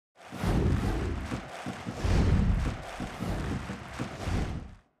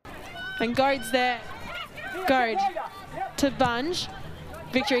And Goad's there. Goad to Bunge.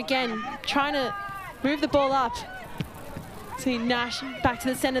 Victory again, trying to move the ball up. See Nash back to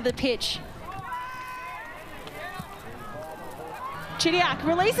the center of the pitch. Chidiac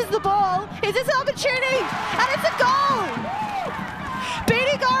releases the ball. Is this an opportunity? And it's a goal!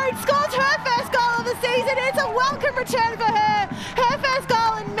 Beatty Goad scores her first goal of the season. It's a welcome return for her. Her first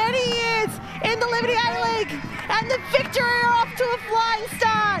goal in many years in the Liberty A-League. And the Victory are off to a flying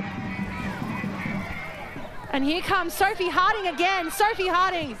start. And here comes Sophie Harding again. Sophie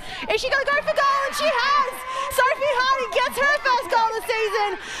Harding. Is she going to go for goal? And she has. Sophie Harding gets her first goal of the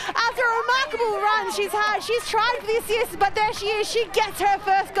season after a remarkable run she's had. She's tried for the assist, but there she is. She gets her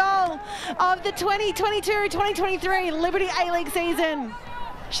first goal of the 2022-2023 Liberty A-League season.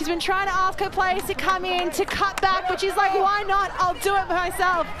 She's been trying to ask her players to come in, to cut back, but she's like, why not? I'll do it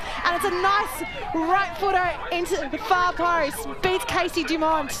myself. And it's a nice right footer into the far post. Beats Casey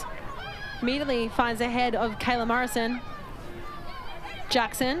Dumont. Immediately finds the head of Kayla Morrison.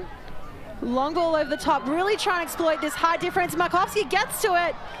 Jackson, long ball over the top, really trying to exploit this high difference. Markovsky gets to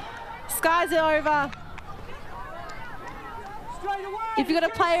it, skies it over. If you've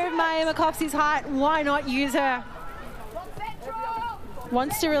got a player of Maya Markovsky's height, why not use her?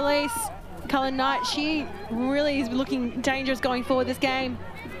 Wants to release Cullen Knight. She really is looking dangerous going forward this game.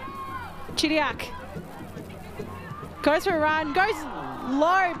 Chidiac goes for a run, goes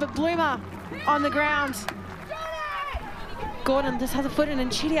low, but Bloomer on the ground. Gordon just has a foot in,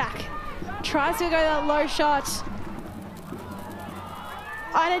 and Chidiac tries to go that low shot.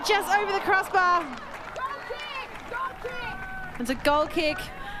 And it just over the crossbar. It's a goal kick.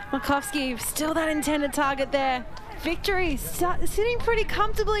 Markovsky still that intended target there. Victory sitting pretty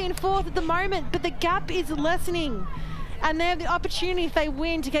comfortably in fourth at the moment, but the gap is lessening. And they have the opportunity, if they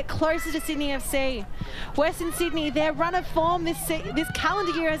win, to get closer to Sydney FC. Western Sydney, their run of form this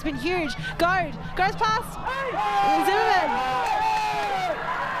calendar year has been huge. Goad goes past Zimmerman.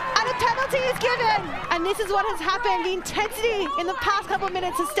 And a penalty is given. And this is what has happened. The intensity in the past couple of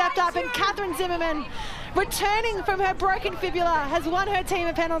minutes has stepped up, and Catherine Zimmerman, returning from her broken fibula, has won her team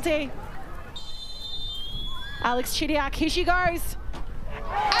a penalty. Alex Chidiac, here she goes.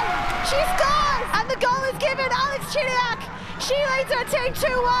 And she scores! And the goal is given. Alex Chidiac, she leads her team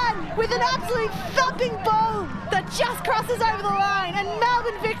 2-1 with an absolute thumping ball that just crosses over the line. And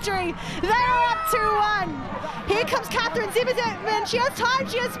Melbourne Victory, they are up 2-1. Here comes Catherine Zimmerman. She has time,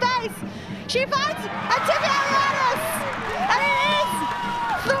 she has space. She finds a tip Alianis. And it is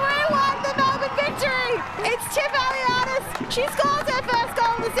 3-1 the Melbourne Victory. It's Tip Alianis. She scores her first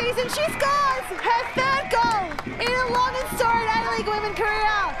goal of the season. She scores her